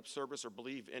say lip service or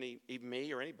believe even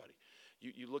me or anybody.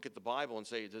 You look at the Bible and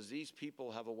say, does these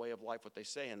people have a way of life, what they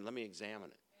say? And let me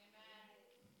examine it.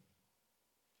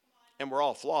 And we're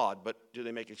all flawed, but do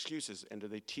they make excuses? And do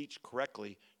they teach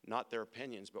correctly, not their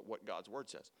opinions, but what God's word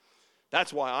says?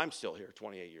 That's why I'm still here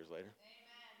 28 years later.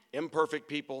 Amen. Imperfect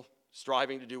people,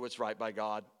 striving to do what's right by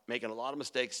God, making a lot of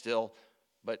mistakes still,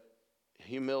 but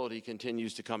humility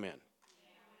continues to come in. Yeah.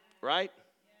 Right?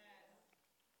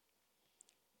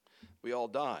 Yes. We all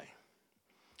die.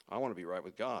 I want to be right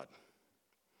with God.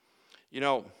 You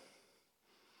know,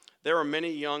 there are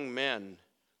many young men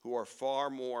who are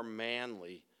far more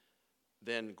manly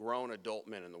than grown adult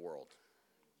men in the world.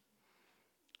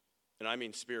 And I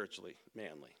mean spiritually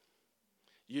manly.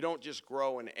 You don't just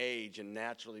grow in age and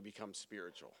naturally become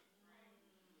spiritual.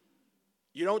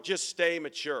 You don't just stay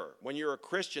mature. When you're a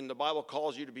Christian, the Bible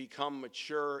calls you to become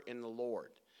mature in the Lord.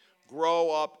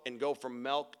 Grow up and go from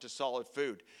milk to solid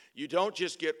food. You don't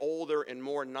just get older and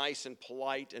more nice and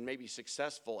polite and maybe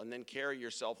successful and then carry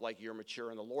yourself like you're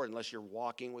mature in the Lord unless you're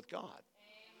walking with God.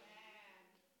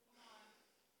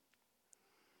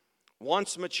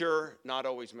 Once mature, not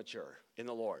always mature in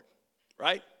the Lord,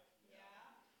 right?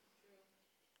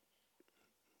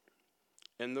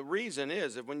 Yeah. And the reason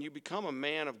is that when you become a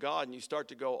man of God and you start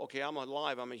to go, okay, I'm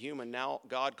alive, I'm a human, now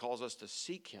God calls us to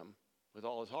seek him with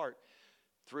all his heart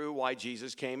through why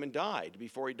Jesus came and died.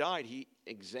 Before he died, he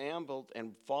exampled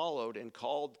and followed and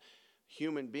called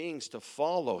human beings to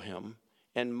follow him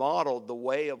and modeled the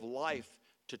way of life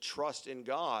to trust in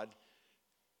God.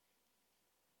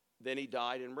 Then he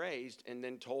died and raised and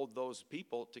then told those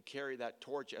people to carry that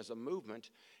torch as a movement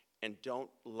And don't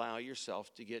allow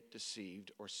yourself to get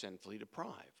deceived or sinfully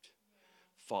deprived.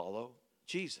 Follow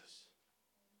Jesus.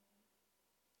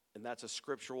 And that's a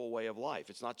scriptural way of life.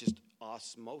 It's not just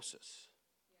osmosis.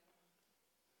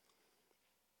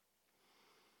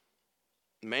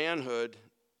 Manhood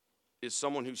is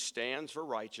someone who stands for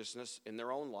righteousness in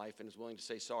their own life and is willing to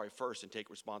say sorry first and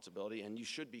take responsibility. And you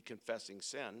should be confessing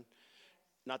sin.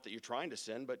 Not that you're trying to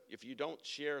sin, but if you don't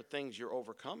share things you're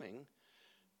overcoming,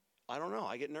 I don't know.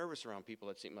 I get nervous around people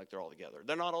that seem like they're all together.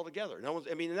 They're not all together.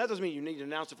 And that doesn't mean you need to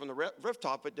announce it from the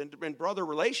rooftop, but in brother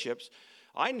relationships,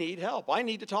 I need help. I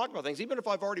need to talk about things. Even if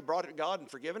I've already brought it to God and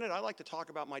forgiven it, I like to talk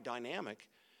about my dynamic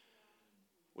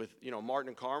with, Martin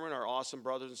and Carmen, our awesome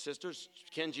brothers and sisters,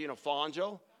 Kenji and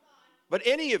Afonso. But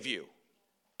any of you,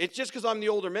 it's just because I'm the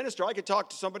older minister, I could talk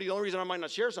to somebody. The only reason I might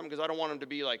not share something because I don't want them to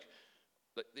be like,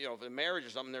 if in marriage or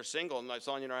something, they're single, and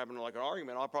Sonia and I are having like an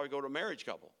argument, I'll probably go to a marriage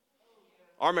couple.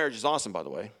 Our marriage is awesome, by the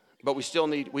way, but we still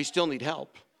need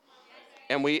help.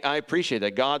 And I appreciate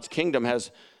that. God's kingdom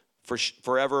has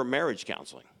forever marriage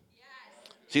counseling.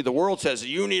 See, the world says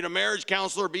you need a marriage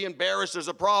counselor, be embarrassed, there's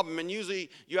a problem. And usually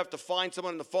you have to find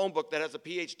someone in the phone book that has a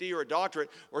PhD or a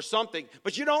doctorate or something,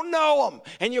 but you don't know them.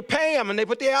 And you pay them, and they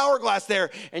put the hourglass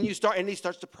there, and he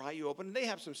starts to pry you open, and they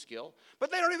have some skill, but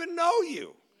they don't even know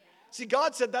you. See,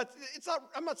 God said that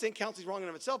I'm not saying counseling's wrong in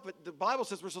of itself, but the Bible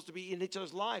says we're supposed to be in each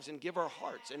other's lives and give our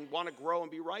hearts and want to grow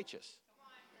and be righteous.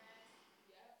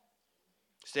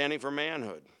 Standing for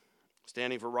manhood,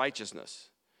 standing for righteousness,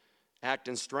 act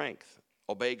in strength,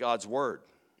 obey God's word,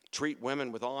 treat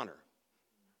women with honor,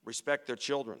 respect their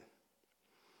children.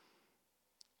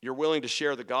 You're willing to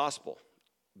share the gospel,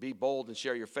 be bold and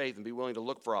share your faith, and be willing to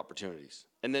look for opportunities,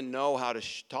 and then know how to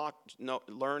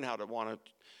learn how to want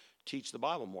to teach the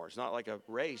Bible more. It's not like a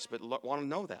race, but want to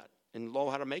know that and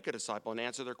know how to make a disciple and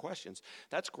answer their questions.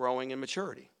 That's growing in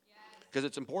maturity because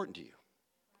it's important to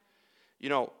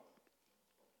you.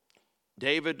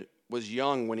 David was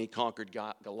young when he conquered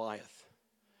Goliath.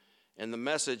 And the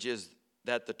message is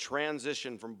that the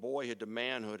transition from boyhood to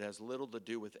manhood has little to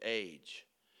do with age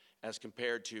as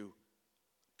compared to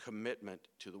commitment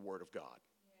to the Word of God.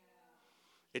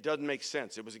 It doesn't make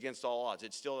sense. It was against all odds.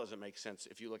 It still doesn't make sense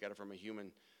if you look at it from a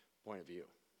human point of view.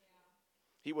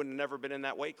 He would have never been in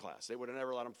that weight class. They would have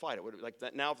never let him fight. It would have, like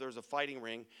that. Now, if there's a fighting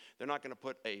ring, they're not going to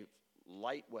put a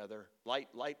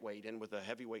lightweight in with a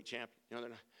heavyweight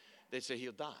champion. They say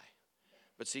he'll die.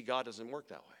 But see, God doesn't work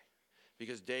that way.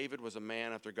 Because David was a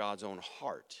man after God's own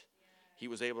heart. He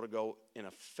was able to go in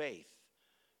a faith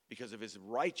because of his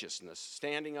righteousness,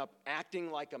 standing up, acting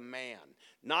like a man,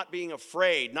 not being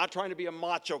afraid, not trying to be a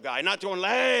macho guy, not doing,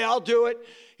 hey, I'll do it.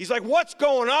 He's like, what's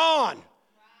going on? Right.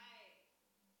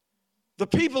 The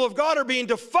people of God are being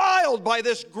defiled by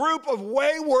this group of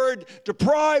wayward,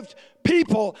 deprived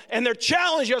people, and they're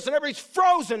challenging us, and everybody's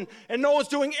frozen, and no one's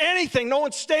doing anything. No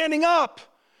one's standing up.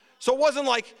 So it wasn't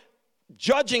like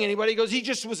judging anybody. He goes, he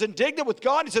just was indignant with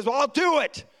God. He says, well, I'll do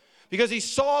it. Because he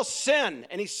saw sin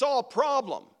and he saw a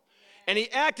problem. And he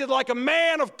acted like a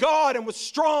man of God and was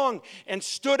strong and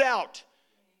stood out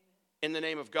in the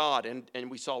name of God.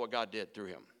 And we saw what God did through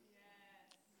him.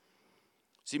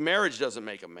 See, marriage doesn't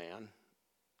make a man.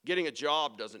 Getting a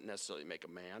job doesn't necessarily make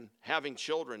a man. Having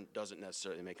children doesn't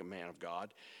necessarily make a man of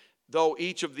God. Though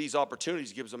each of these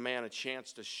opportunities gives a man a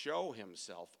chance to show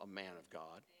himself a man of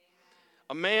God.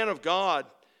 A man of God,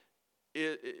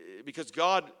 because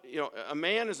God, a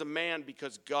man is a man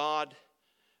because God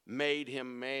made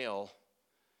him male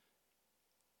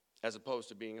as opposed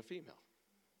to being a female.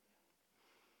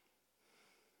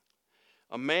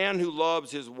 A man who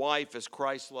loves his wife as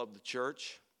Christ loved the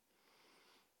church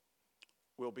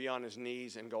will be on his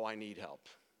knees and go, I need help.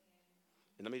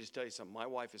 And let me just tell you something. My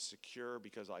wife is secure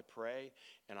because I pray,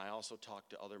 and I also talk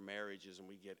to other marriages, and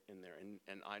we get in there,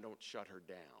 and I don't shut her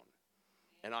down.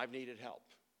 And I've needed help.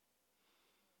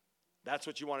 That's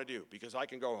what you want to do, because I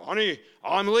can go, honey,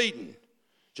 I'm leading.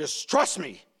 Just trust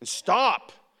me and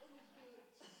stop.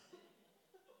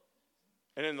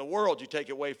 And in the world, you take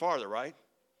it way farther, right?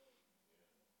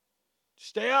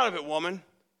 Stay out of it, woman.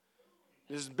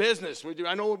 This is business.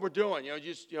 I know what we're doing.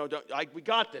 We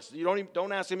got this.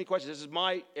 Don't ask any questions. This is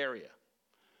my area.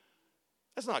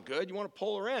 That's not good. You want to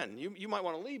pull her in. You might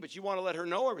want to leave, but you want to let her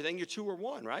know everything. You're two or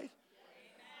one, right?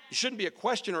 You shouldn't be a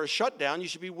question or a shutdown. You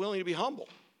should be willing to be humble.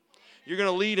 You're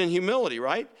going to lead in humility,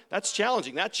 right? That's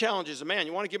challenging. That challenges a man.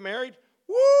 You want to get married?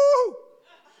 Woo!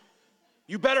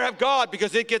 You better have God,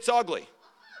 because it gets ugly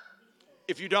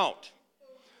if you don't.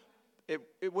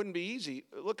 It wouldn't be easy.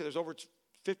 Look, there's over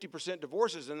 50%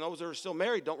 divorces, and those that are still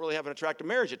married don't really have an attractive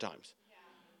marriage at times.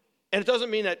 And it doesn't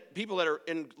mean that people that are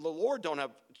in the Lord don't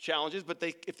have challenges, but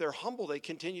if they're humble, they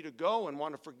continue to go and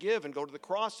want to forgive and go to the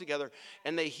cross together,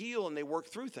 and they heal and they work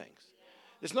through things.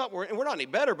 It's not, we're not any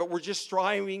better, but we're just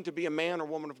striving to be a man or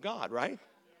woman of God, right?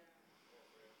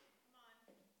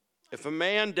 If a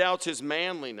man doubts his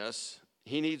manliness,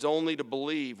 he needs only to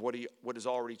believe what is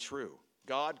already true.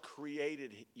 God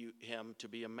created him to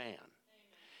be a man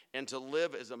and to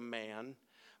live as a man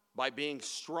by being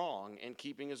strong and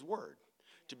keeping his word.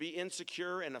 To be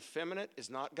insecure and effeminate is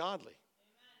not godly.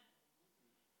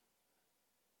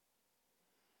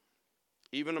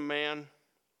 Even a man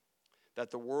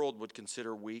that the world would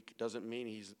consider weak doesn't mean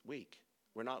he's weak.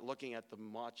 We're not looking at the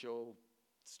macho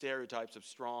stereotypes of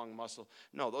strong muscle.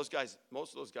 No, those guys,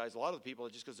 most of those guys, a lot of the people,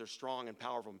 just because they're strong and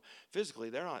powerful physically,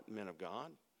 they're not men of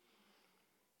God.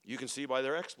 You can see by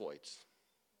their exploits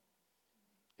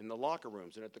in the locker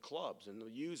rooms and at the clubs and the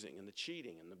using and the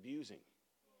cheating and the abusing.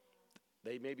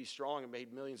 They may be strong and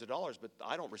made millions of dollars, but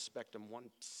I don't respect them 1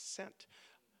 cent.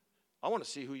 I want to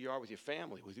see who you are with your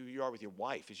family, with who you are with your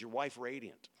wife. Is your wife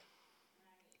radiant?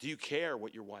 Do you care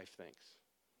what your wife thinks?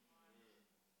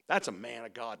 That's a man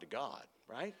of God to God,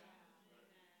 right?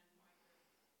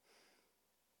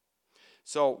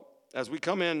 So as we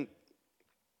come in,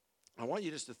 I want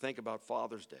you just to think about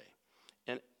Father's Day.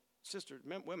 And sisters,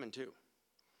 women too.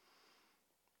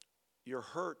 Your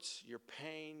hurts, your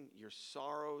pain, your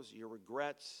sorrows, your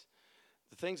regrets,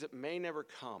 the things that may never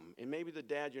come, and maybe the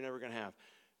dad you're never going to have.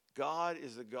 God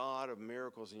is the God of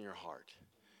miracles in your heart.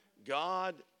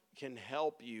 God can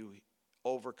help you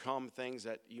overcome things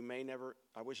that you may never,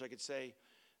 I wish I could say,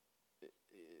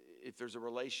 if there's a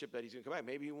relationship that he's going to come back,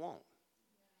 maybe he won't.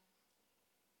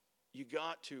 You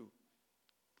got to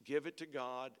give it to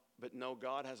God, but know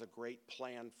God has a great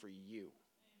plan for you.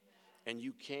 And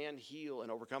you can heal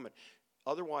and overcome it.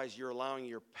 Otherwise, you're allowing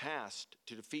your past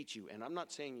to defeat you. And I'm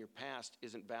not saying your past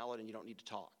isn't valid and you don't need to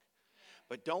talk.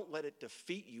 But don't let it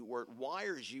defeat you where it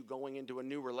wires you going into a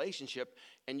new relationship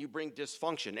and you bring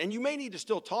dysfunction. And you may need to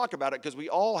still talk about it because we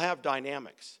all have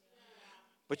dynamics.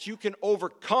 But you can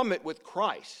overcome it with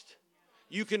Christ.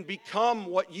 You can become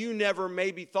what you never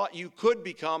maybe thought you could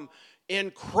become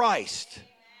in Christ.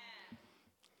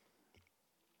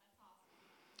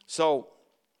 So,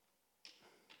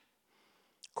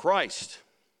 Christ,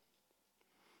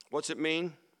 what's it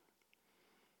mean?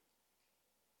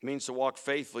 It means to walk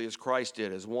faithfully as Christ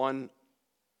did, as one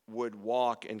would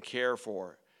walk and care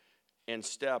for and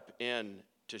step in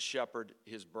to shepherd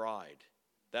his bride.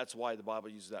 That's why the Bible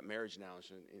uses that marriage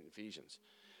analogy in Ephesians.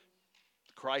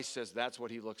 Christ says that's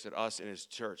what he looks at us in his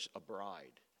church, a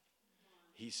bride.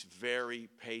 He's very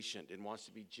patient and wants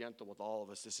to be gentle with all of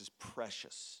us. This is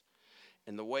precious.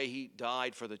 And the way he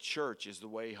died for the church is the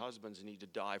way husbands need to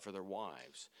die for their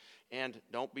wives. And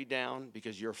don't be down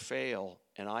because you fail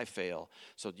and I fail.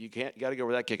 So you got to get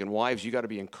over that kick. And wives, you got to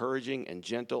be encouraging and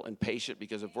gentle and patient,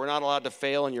 because if we're not allowed to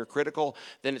fail and you're critical,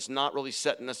 then it's not really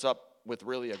setting us up with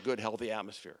really a good, healthy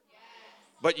atmosphere.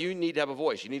 But you need to have a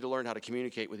voice. You need to learn how to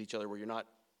communicate with each other where you're not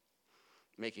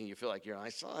making you feel like I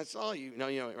saw you. No,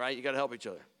 right? You got to help each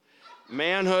other.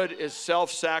 Manhood is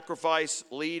self-sacrifice,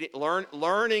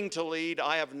 learning to lead.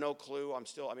 I have no clue. I'm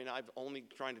only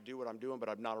trying to do what I'm doing, but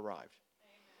I've not arrived.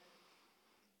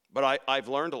 Amen. But I've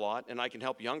learned a lot, and I can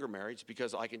help younger marrieds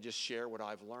because I can just share what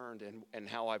I've learned and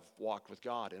how I've walked with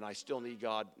God, and I still need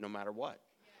God no matter what.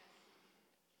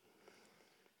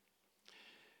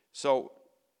 So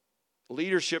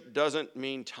leadership doesn't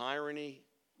mean tyranny,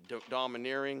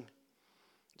 domineering.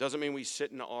 Doesn't mean we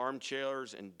sit in the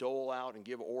armchairs and dole out and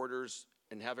give orders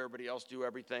and have everybody else do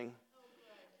everything.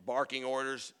 Barking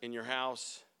orders in your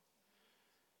house.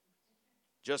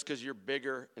 Just because you're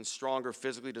bigger and stronger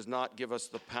physically does not give us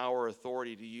the power or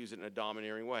authority to use it in a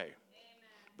domineering way. Amen.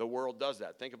 The world does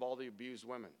that. Think of all the abused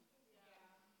women.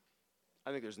 I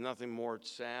think there's nothing more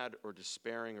sad or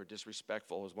despairing or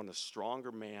disrespectful as when a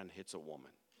stronger man hits a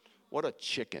woman. What a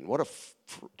chicken. What a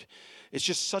fruit. It's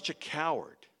just such a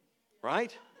coward.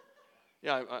 Right?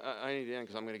 Yeah, I need to end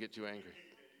because I'm going to get too angry.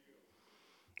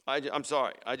 I'm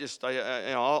sorry.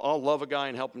 I'll love a guy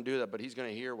and help him do that, but he's going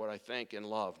to hear what I think and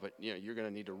love. But you're going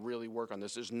to need to really work on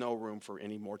this. There's no room for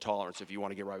any more tolerance if you want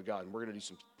to get right with God. And we're going to do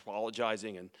some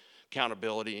apologizing and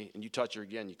accountability. And you touch her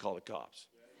again, you call the cops.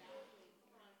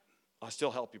 I'll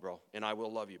still help you, bro, and I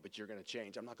will love you, but you're going to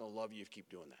change. I'm not going to love you if you keep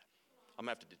doing that. I'm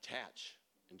going to have to detach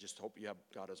and just hope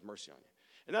God has mercy on you.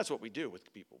 And that's what we do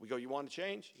with people. We go, you want to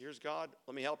change? Here's God.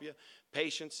 Let me help you.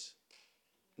 Patience,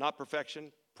 not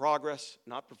perfection. Progress,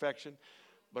 not perfection.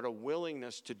 But a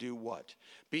willingness to do what?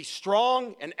 Be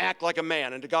strong and act like a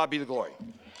man, and to God be the glory.